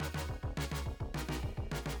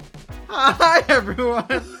Hi,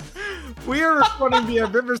 everyone. We are recording via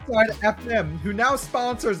Riverside FM, who now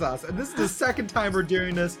sponsors us. And this is the second time we're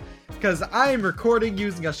doing this because I am recording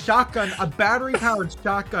using a shotgun, a battery-powered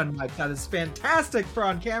shotgun mic that is fantastic for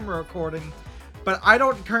on-camera recording. But I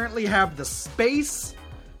don't currently have the space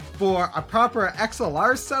for a proper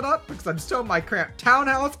XLR setup because I'm still in my cramped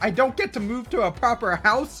townhouse. I don't get to move to a proper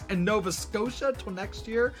house in Nova Scotia till next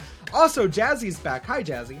year. Also, Jazzy's back. Hi,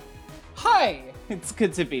 Jazzy. Hi! It's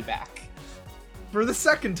good to be back. For the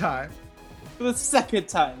second time. For the second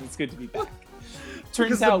time, it's good to be back. Turns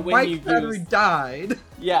Because out the when mic you battery died.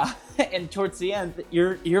 Yeah, and towards the end,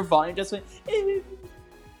 your volume just went...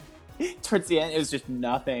 Towards the end, it was just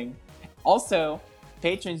nothing. Also,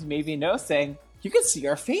 patrons may be noticing, you can see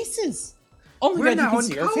our faces. Oh my god, you can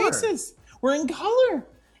see our faces. We're in color.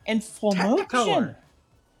 And full motion.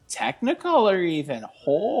 Technicolor even.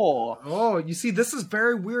 Oh, you see, this is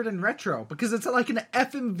very weird and retro because it's like an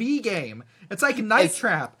FMV game. It's like Night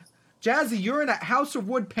Trap. Jazzy, you're in a House of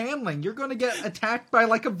Wood paneling. You're going to get attacked by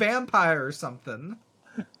like a vampire or something.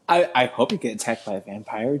 I hope you get attacked by a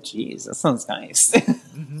vampire. Jeez, that sounds nice.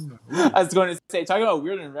 I was going to say, talking about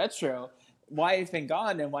weird and retro, why I've been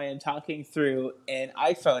gone and why I'm talking through an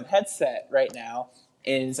iPhone headset right now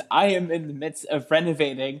is I am in the midst of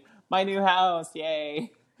renovating my new house.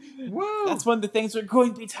 Yay! Whoa. That's one of the things we're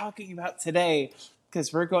going to be talking about today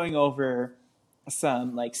because we're going over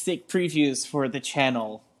some like sneak previews for the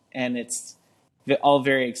channel, and it's all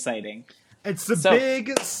very exciting. It's the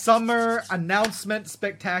big summer announcement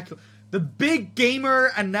spectacular. The big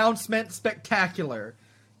gamer announcement spectacular.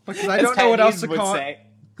 Because I don't know what else to call it.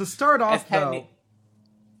 To start off, though...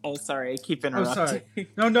 Oh, sorry. I keep interrupting. Oh,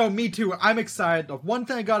 sorry. No, me too. I'm excited. One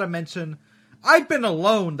thing I gotta mention... I've been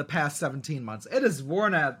alone the past 17 months. It has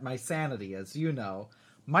worn out my sanity, as you know.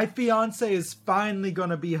 My fiance is finally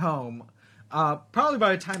gonna be home. Probably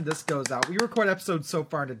by the time this goes out. We record episodes so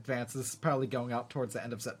far in advance, this is probably going out towards the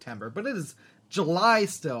end of September. But it is July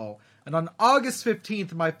still. And on August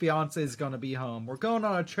 15th, my fiance is gonna be home. We're going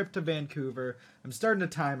on a trip to Vancouver. I'm starting a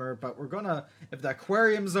timer, but we're gonna... If the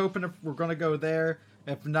aquarium's open, we're gonna go there.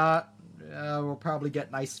 If not, we'll probably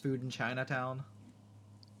get nice food in Chinatown.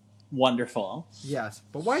 Wonderful. Yes,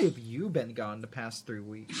 but why have you been gone the past 3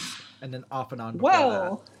 weeks? And then off and on before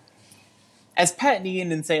that? As Pat and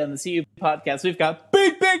Ian say on the CU podcast, we've got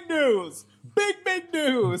big news! Big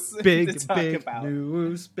news! Big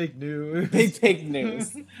news! Big news. Big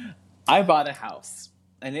news. I bought a house,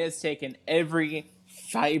 and it has taken every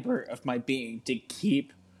fiber of my being to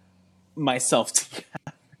keep myself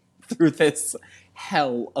together through this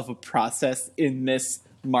hell of a process in this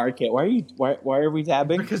market. Why are we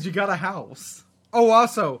dabbing? Because you got a house. Oh,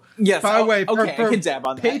 also, yes. By the way, for I can dab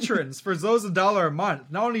on patrons, for those $1 a month,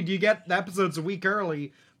 not only do you get the episodes a week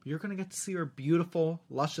early, but you're going to get to see our beautiful,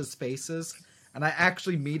 luscious faces. And I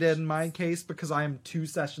actually meet it in my case because I am 2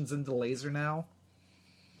 sessions into laser now.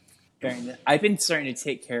 I've been starting to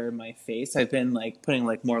take care of my face. I've been putting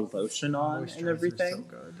more lotion on and everything. So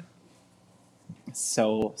good.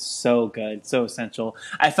 So good, so essential.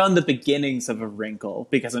 I found the beginnings of a wrinkle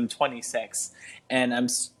because I'm 26 and I'm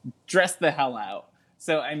stressed the hell out.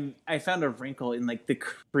 So I found a wrinkle in the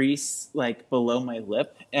crease below my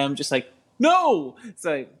lip, and I'm just no.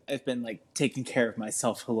 So I've been taking care of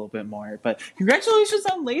myself a little bit more. But congratulations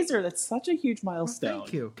on laser. That's such a huge milestone.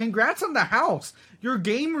 Thank you. Congrats on the house. Your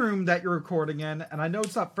game room that you're recording in, and I know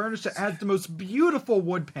it's not furnished, it has the most beautiful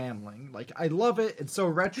wood paneling. I love it. It's so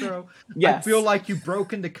retro. Yes. I feel like you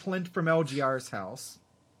broke into Clint from LGR's house.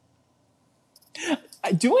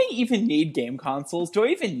 Do I even need game consoles? Do I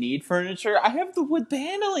even need furniture? I have the wood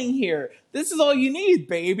paneling here. This is all you need,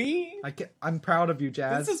 baby. I'm proud of you,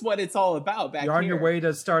 Jazz. This is what it's all about back here. You're on your way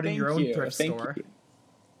to starting your own thrift store.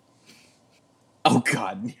 Oh,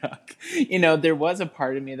 God, yuck. There was a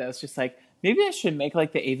part of me that was just maybe I should make the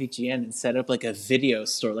AVGN and set up a video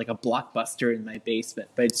store, a Blockbuster in my basement,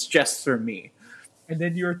 but it's just for me. And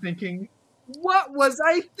then you were thinking, what was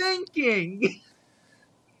I thinking?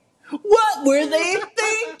 What were they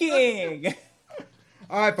thinking?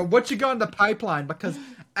 All right, but what you got in the pipeline? Because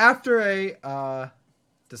after a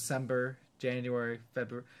December, January,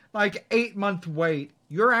 February, 8-month wait,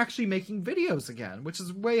 you're actually making videos again, which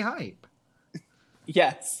is way hype.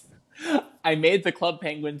 Yes. I made the Club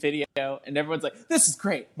Penguin video, and everyone's like, this is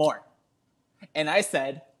great, more. And I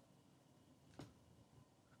said,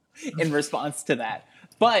 in response to that,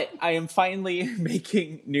 but I am finally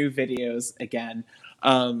making new videos again.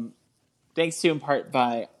 Thanks to in part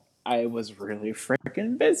by I was really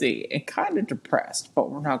freaking busy and kind of depressed, but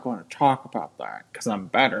we're not going to talk about that because I'm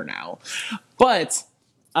better now. But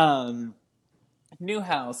new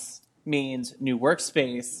house means new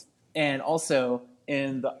workspace, And also,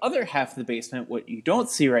 in the other half of the basement, what you don't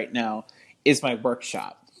see right now is my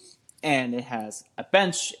workshop. And it has a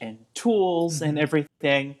bench and tools and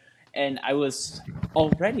everything. And I was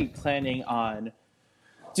already planning on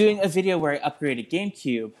doing a video where I upgraded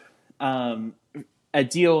GameCube, a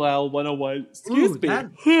DOL 101. Excuse Ooh, me.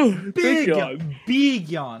 that Big yawn. big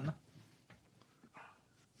yawn.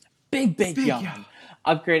 Big Big yawn. yawn.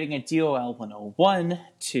 Upgrading a DOL 101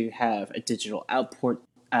 to have a digital output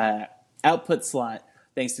slot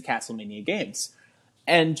thanks to Castlemania Games.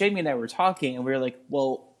 And Jamie and I were talking, and we were like,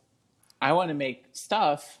 well, I want to make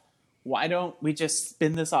stuff. Why don't we just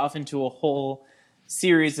spin this off into a whole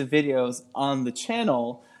series of videos on the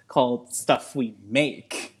channel called Stuff We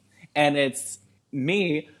Make? And it's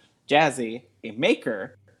me, Jazzy, a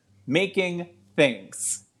maker, making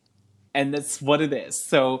things. And that's what it is.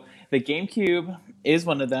 So the GameCube is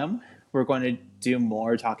one of them. We're going to do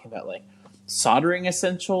more talking about like soldering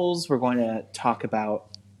essentials. We're going to talk about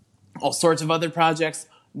all sorts of other projects.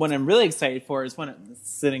 What I'm really excited for is one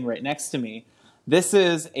sitting right next to me. This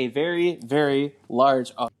is a very, very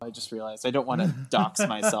large. Oh, I just realized I don't want to dox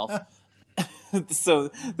myself. So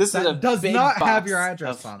this is a does big not box have your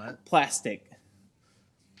address of on it. plastic.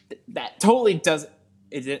 That totally does.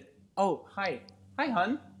 Is it? Oh, hi,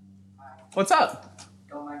 hun. What's up?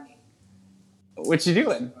 Don't mind me. What you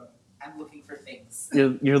doing? I'm looking for things.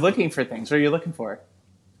 You're looking for things. What are you looking for?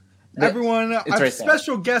 Everyone, It's our right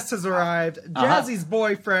special guest has arrived. Uh-huh. Jazzy's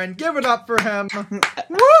boyfriend. Give it up for him.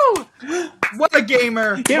 Woo! What a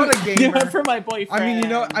gamer! What a Give gamer! it for my boyfriend.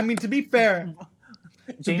 To be fair,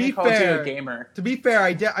 Jamie be called fair- you a gamer. to be fair,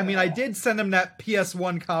 I did send him that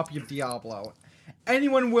PS1 copy of Diablo.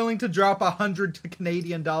 Anyone willing to drop 100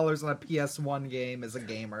 Canadian dollars on a PS1 game is a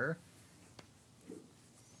gamer.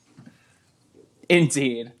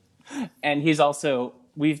 Indeed. And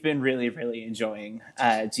we've been really, really enjoying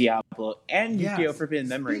Diablo and Yu-Gi-Oh! Forbidden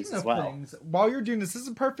Memories Speaking as of well. things, while you're doing this is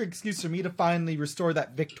a perfect excuse for me to finally restore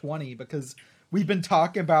that VIC-20 because we've been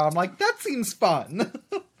talking about. I'm like, that seems fun.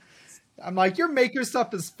 I'm like, your maker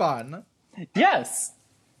stuff is fun. Yes.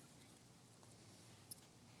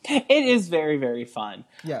 It is very, very fun.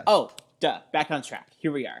 Yes. Oh, back on track.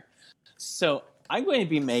 Here we are. So I'm going to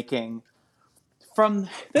be making, from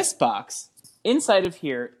this box, inside of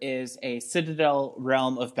here is a Citadel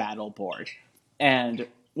Realm of Battle board. And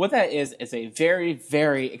what that is a very,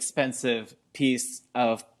 very expensive piece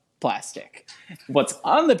of plastic. What's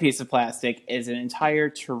on the piece of plastic is an entire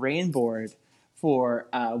terrain board for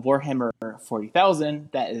Warhammer 40,000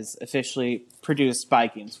 that is officially produced by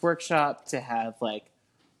Games Workshop to have like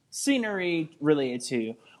scenery related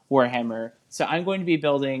to Warhammer. So I'm going to be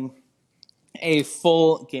building a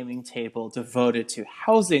full gaming table devoted to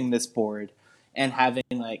housing this board and having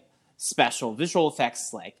like special visual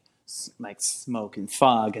effects like smoke and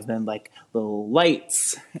fog, and then like little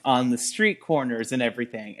lights on the street corners and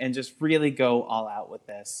everything, and just really go all out with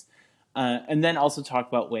this. And then also talk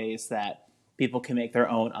about ways that people can make their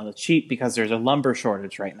own on the cheap because there's a lumber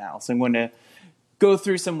shortage right now. So I'm going to go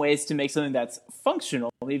through some ways to make something that's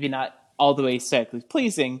functional, maybe not all the way aesthetically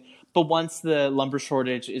pleasing, but once the lumber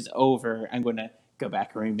shortage is over, I'm going to go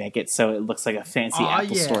back and remake it so it looks like a fancy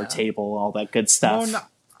Apple Store table, all that good stuff. Well, no,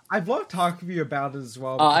 I've loved talking to you about it as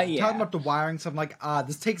well. Yeah. Talking about the wiring, so I'm like,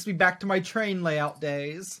 this takes me back to my train layout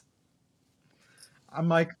days. I'm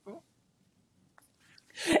like...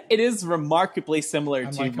 It is remarkably similar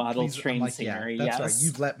I'm to like, model please- train I'm like, scenery, yeah, that's yes. right.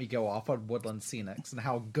 You've let me go off on Woodland Scenics and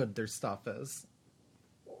how good their stuff is.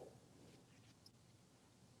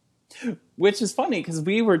 Which is funny, because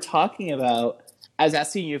we were talking about... I was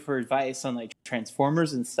asking you for advice on like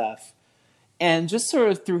Transformers and stuff, and just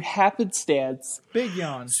sort of through happenstance... Big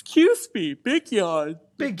yawn. Excuse me, big yawn.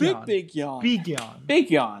 Big Big yawn. yawn. Big yawn.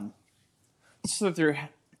 Big yawn. So through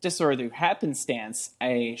happenstance,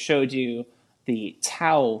 I showed you the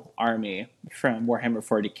Tau army from Warhammer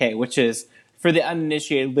 40k, which is, for the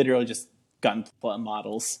uninitiated, literally just Gunpla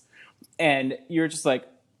models. And you're just like,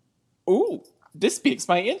 ooh, this piques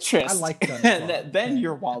my interest. I like Gunpla. And then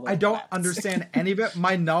your wallet I don't collapsed. understand any of it.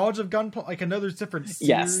 My knowledge of Gunpla, like I know there's different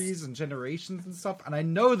series and generations and stuff, and I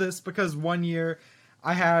know this because one year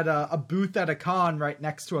I had a booth at a con right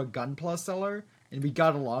next to a Gunpla seller, and we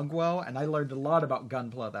got along well, and I learned a lot about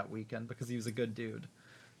Gunpla that weekend because he was a good dude.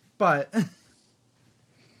 But,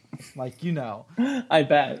 like, you know. I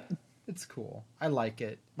bet. It's cool. I like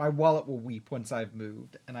it. My wallet will weep once I've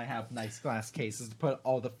moved, and I have nice glass cases to put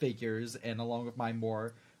all the figures in, along with my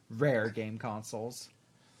more rare game consoles.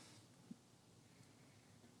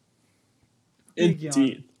 Big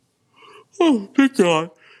Indeed. Oh, big yawn.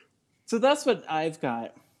 So that's what I've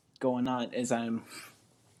got going on. Is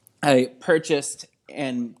I purchased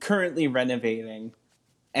and currently renovating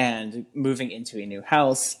and moving into a new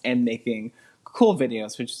house and making cool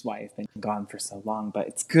videos, which is why I've been gone for so long. But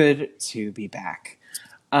it's good to be back.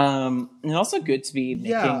 And also good to be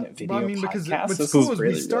making video well, I mean, because podcasts. what's This cool is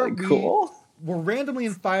is really cool. We're randomly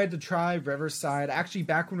invited to try Riverside. Actually,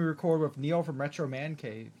 back when we recorded with Neil from Retro Man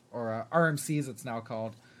Cave, or RMC as it's now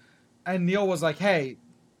called, and Neil was like, "Hey,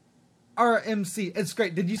 RMC, it's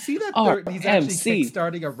great. Did you see that he's actually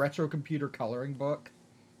kickstarting a retro computer coloring book?"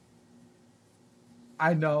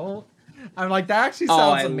 I know. I'm like, that actually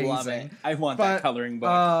sounds amazing. Love it. I want that coloring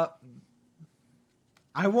book.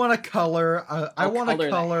 I want to color. I want to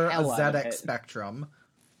color a ZX Spectrum.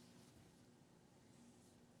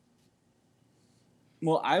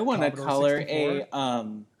 Well, I want to color 64?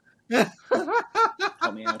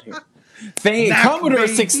 Help me out here. Commodore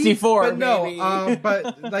 64, but no,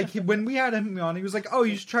 but like when we had him on, he was like, "Oh,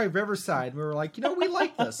 you should try Riverside." And we were like, we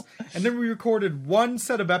like this. And then we recorded one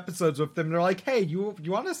set of episodes with them. And they're like, "Hey, you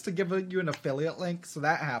want us to give you an affiliate link?" So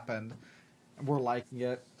that happened. And we're liking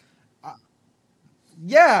it.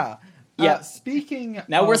 Yeah.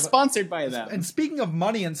 We're sponsored by them. And speaking of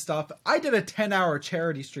money and stuff, I did a 10-hour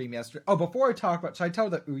charity stream yesterday. Oh, before I talk about, should I tell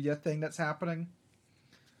the Ouya thing that's happening?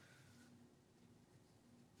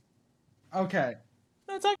 Okay.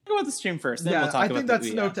 No, talk about the stream first, then we'll talk about the Ouya. I think that's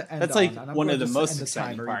the note to end that's on. Like one of the most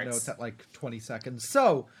exciting parts. Notes at like 20 seconds.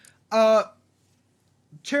 So,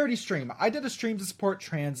 charity stream. I did a stream to support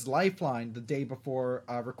Trans Lifeline the day before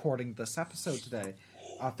recording this episode today.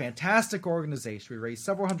 A fantastic organization. We raised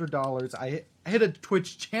several $100s. I hit a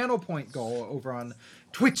Twitch channel point goal over on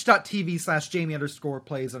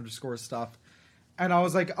twitch.tv/Jamie_plays_stuff. And I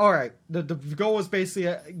was like, all right, the goal was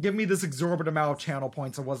basically give me this exorbitant amount of channel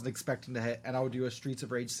points I wasn't expecting to hit, and I would do a Streets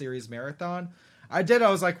of Rage series marathon. I did.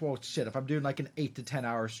 I was like, well, shit, if I'm doing like an 8 to 10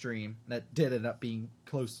 hour stream, that did end up being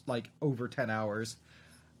close, like over 10 hours,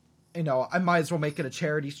 I might as well make it a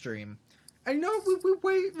charity stream. And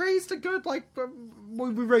we raised a good, we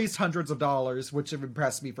raised hundreds of dollars, which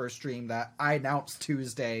impressed me for a stream that I announced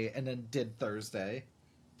Tuesday and then did Thursday.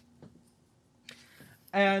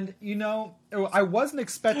 And, I wasn't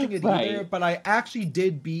expecting it either, but I actually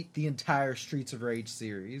did beat the entire Streets of Rage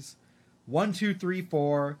series. 1, 2, 3,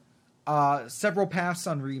 4, several paths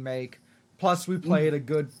on Remake, plus we played a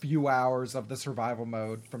good few hours of the survival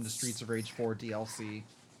mode from the Streets of Rage 4 DLC.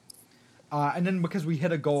 And then because we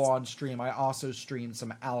hit a goal on stream, I also streamed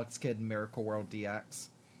some Alex Kidd and Miracle World DX.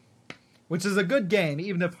 Which is a good game,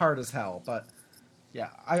 even if hard as hell. But, yeah,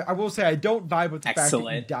 I will say I don't vibe with the fact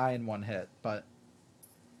that you die in one hit, but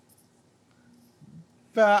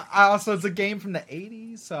also, it's a game from the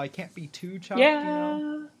 80s, so I can't be too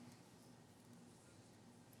chuffed,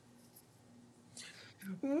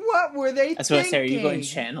 What were they thinking? I was going to say, are you going to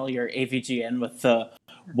channel your AVGN with the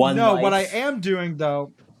one No, life? What I am doing,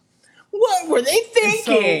 though... What were they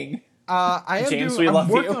thinking? So, I'm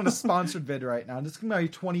working on a sponsored vid right now, and it's going to be my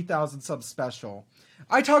 20,000 sub special.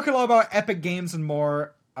 I talk a lot about Epic Games and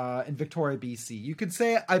more in Victoria, BC. You could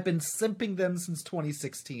say I've been simping them since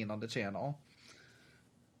 2016 on the channel.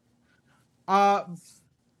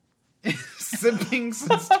 Simping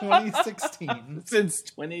since 2016. Since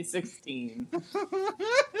 2016.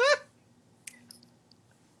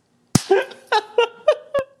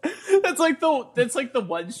 That's like the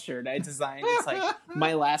one shirt I designed. It's like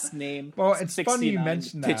my last name. Well, it's funny you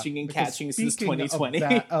mentioned that. Pitching and catching since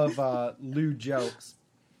 2020. Of Lou jokes.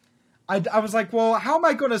 I was like, well, how am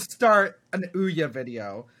I going to start an Ouya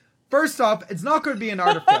video? First off, it's not going to be an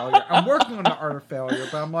art of failure. I'm working on an art of failure,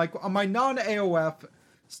 but I'm like, on my non-AOF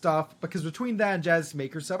stuff, because between that and Jazz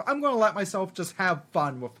Maker stuff, I'm going to let myself just have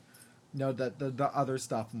fun with, the other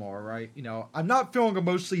stuff more, right? I'm not feeling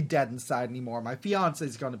emotionally dead inside anymore. My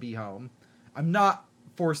fiance's going to be home. I'm not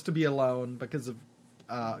forced to be alone because of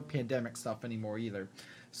pandemic stuff anymore either.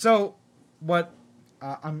 So, what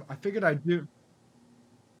I figured I'd do...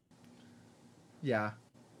 Yeah.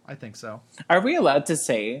 I think so. Are we allowed to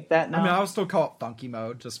say that now? I mean, I'll still call it funky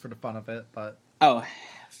mode just for the fun of it, but... Oh,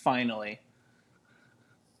 finally.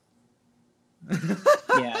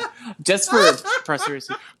 Yeah. Just for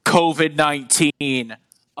seriously. COVID-19.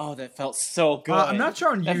 Oh, that felt so good. I'm not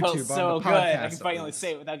sure on YouTube, that felt but so on the good. podcast, I can finally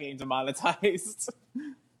say it without getting demonetized.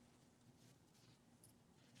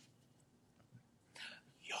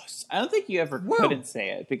 Yes. I don't think you ever couldn't say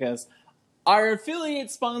it, because... Our affiliate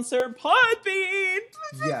sponsor, Podbean,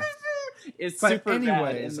 is super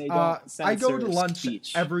bad, and they don't censor I go to lunch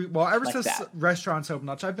speech ever like since that. restaurants open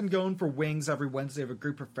lunch. I've been going for wings every Wednesday with a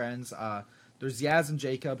group of friends. There's Yaz and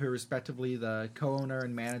Jacob, who are respectively the co-owner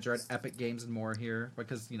and manager at Epic Games and more here,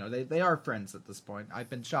 because they are friends at this point. I've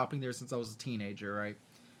been shopping there since I was a teenager, right?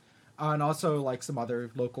 and also like some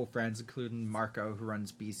other local friends, including Marco, who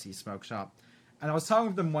runs BC Smoke Shop. And I was talking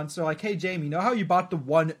with them once. They're like, "Hey, Jamie, you know how you bought the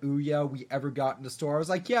one Ouya we ever got in the store?" I was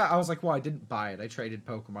like, "Yeah." I was like, "Well, I didn't buy it. I traded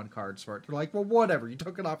Pokemon cards for it." They're like, "Well, whatever. You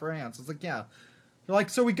took it off our hands." I was like, "Yeah." They're like,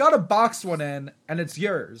 "So we got a boxed one in, and it's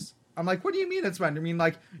yours." I'm like, "What do you mean it's mine?" I mean,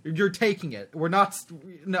 like, you're taking it. We're not.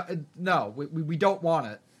 No, we don't want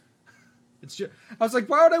it. It's just, I was like,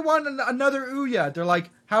 "Why would I want another Ouya?" They're like,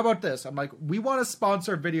 "How about this?" I'm like, "We want to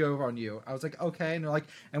sponsor a video on you." I was like, "Okay." And they're like,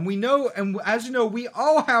 "And we know, and as you know, we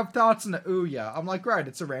all have thoughts on the Ouya." I'm like, "Right,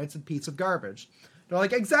 it's a rancid piece of garbage." They're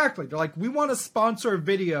like, "Exactly." They're like, "We want to sponsor a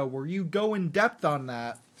video where you go in depth on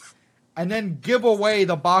that, and then give away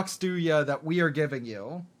the boxed Ouya that we are giving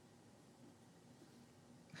you."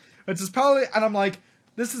 Which is probably, and I'm like,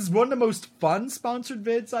 this is one of the most fun sponsored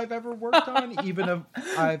vids I've ever worked on, even if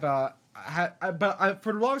I've,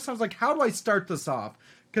 for the longest time, I was like, how do I start this off?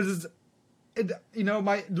 Because, the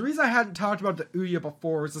reason I hadn't talked about the Ouya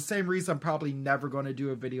before is the same reason I'm probably never going to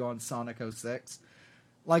do a video on Sonic 06.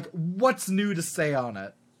 Like, what's new to say on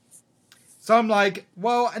it? So I'm like,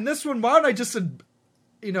 well, and this one, why don't I just,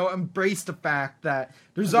 embrace the fact that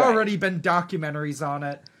there's already been documentaries on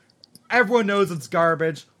it. Everyone knows it's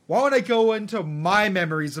garbage. Why don't I go into my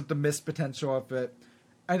memories of the missed potential of it,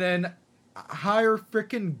 and then hire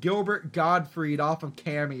frickin' Gilbert Gottfried off of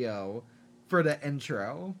Cameo for the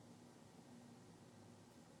intro?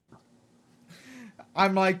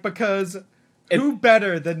 I'm like, because who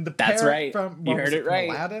better than the parrot from... You heard it right.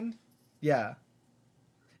 Aladdin? Yeah.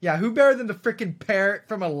 Yeah, who better than the frickin' parrot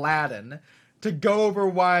from Aladdin to go over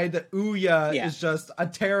why the Ouya is just a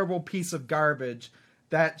terrible piece of garbage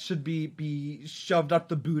that should be shoved up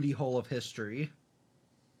the booty hole of history.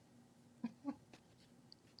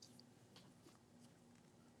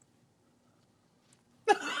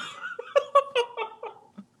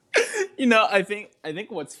 I think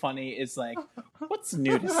what's funny is like, what's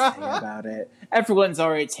new to say about it? Everyone's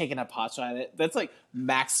already taken a pot shot at it. That's like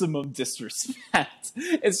maximum disrespect.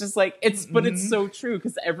 It's just like, but it's so true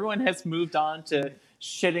because everyone has moved on to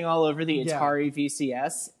shitting all over the Atari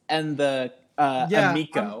VCS and the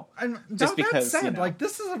Amico. Just because, that said, like,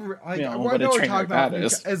 this is I know we're talking about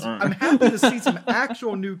is. I'm happy to see some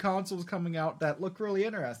actual new consoles coming out that look really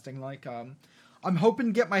interesting. Like, I'm hoping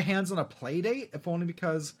to get my hands on a Playdate, if only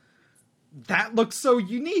because that looks so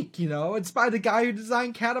unique, It's by the guy who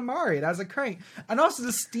designed Katamari. It has a crank. And also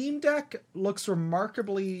the Steam Deck looks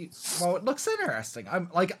remarkably, well, it looks interesting.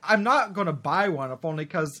 I'm not going to buy one, if only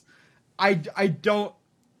because I don't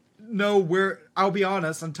know where, I'll be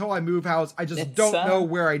honest, until I move house, I just don't know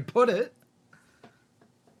where I'd put it.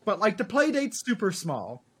 But, like, the Playdate's super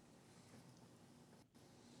small.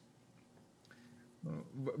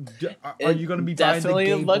 Are you going to be buying the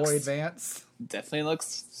Game Boy Advance? Definitely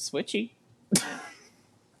looks switchy.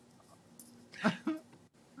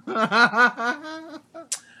 I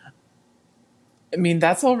mean,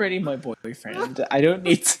 that's already my boyfriend. I don't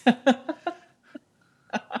need to...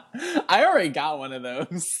 I already got one of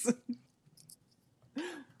those.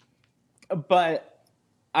 But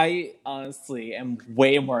I honestly am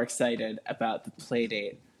way more excited about the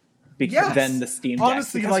Playdate than the Steam Deck.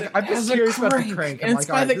 Honestly, like, I'm just curious about the crank. I'm like,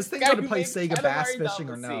 all right, this thing going to play Sega Bass Fishing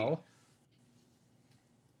or no?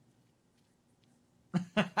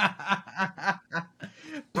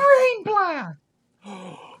 Brain Blast!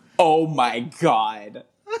 Oh my god.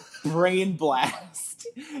 Brain Blast.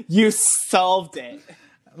 You solved it.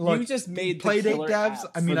 Look, you just made the Playdate devs.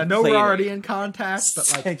 I mean, I know we're already in contact,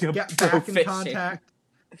 but like, get back in contact.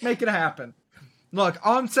 Make it happen. Look,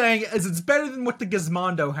 all I'm saying is it's better than what the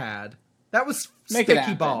Gizmondo had. That was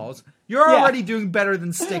sticky balls. You're already doing better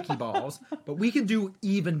than sticky balls, but we can do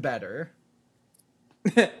even better.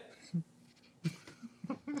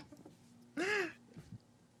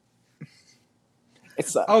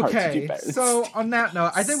 It's okay. So on that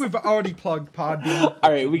note, I think we've already plugged Podbean.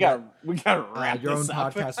 All right, we got wrap your this own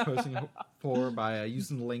up. podcast posting for by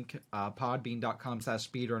using the link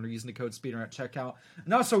podbean.com/speedrun or using the code speedrun at checkout,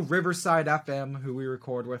 and also Riverside FM, who we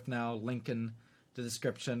record with now. Link in the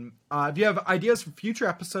description. If you have ideas for future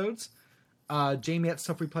episodes, Jamie at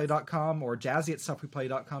stuffweplay.com or Jazzy at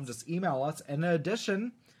stuffweplay.com. Just email us. In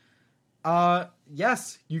addition,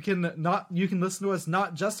 yes, you can listen to us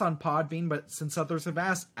not just on Podbean, but since others have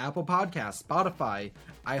asked, Apple Podcasts, Spotify,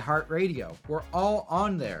 iHeartRadio. We're all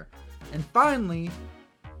on there. And finally,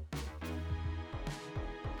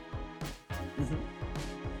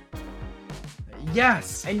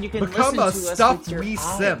 yes, and you can become a listen to Stuff us with your We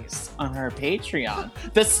eyes Simp on our Patreon,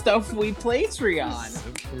 the Stuff We Playtreon.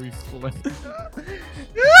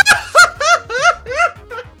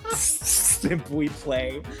 Simp We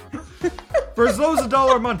Play. For as low as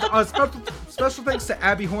 $1 a month, special thanks to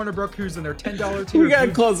Abby Hornerbrook, who's in their $10 tier. We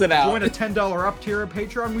gotta close it out. Join a $10 up tier on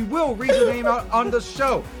Patreon. We will read your name out on the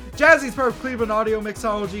show. Jazzy's part of Cleveland Audio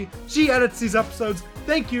Mixology. She edits these episodes.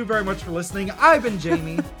 Thank you very much for listening. I've been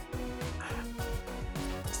Jamie.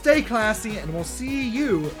 Stay classy, and we'll see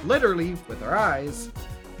you, literally, with our eyes,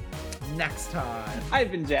 next time.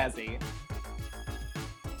 I've been Jazzy.